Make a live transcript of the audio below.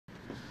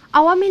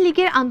আওয়ামী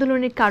লীগের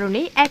আন্দোলনের কারণে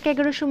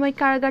 ১-১১ সময়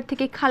কারাগার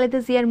থেকে খালেদা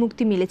জিয়ার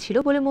মুক্তি মিলেছিল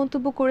বলে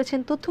মন্তব্য করেছেন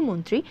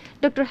তথ্যমন্ত্রী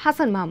ডক্টর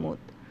হাসান মাহমুদ।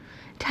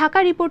 ঢাকা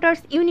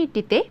রিপোর্টার্স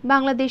ইউনিটিতে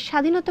বাংলাদেশ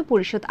স্বাধীনতা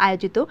পরিষদ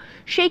আয়োজিত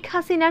শেখ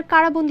হাসিনার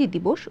কারাবন্দী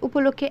দিবস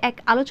উপলক্ষে এক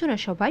আলোচনা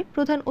সভায়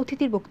প্রধান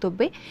অতিথির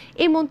বক্তব্যে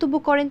এই মন্তব্য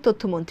করেন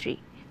তথ্যমন্ত্রী।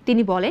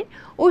 তিনি বলেন,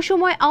 ওই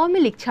সময় আওয়ামী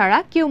লীগ ছাড়া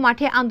কেউ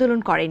মাঠে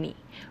আন্দোলন করেনি।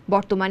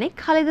 বর্তমানে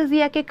খালেদা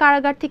জিয়াকে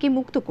কারাগার থেকে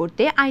মুক্ত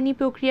করতে আইনি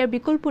প্রক্রিয়ার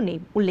বিকল্প নেই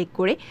উল্লেখ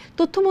করে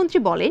তথ্যমন্ত্রী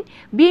বলেন,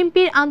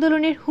 বিএনপির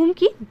আন্দোলনের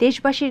হুমকি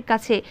দেশবাসীর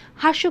কাছে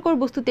হাস্যকর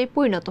বস্তুতে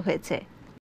পরিণত হয়েছে।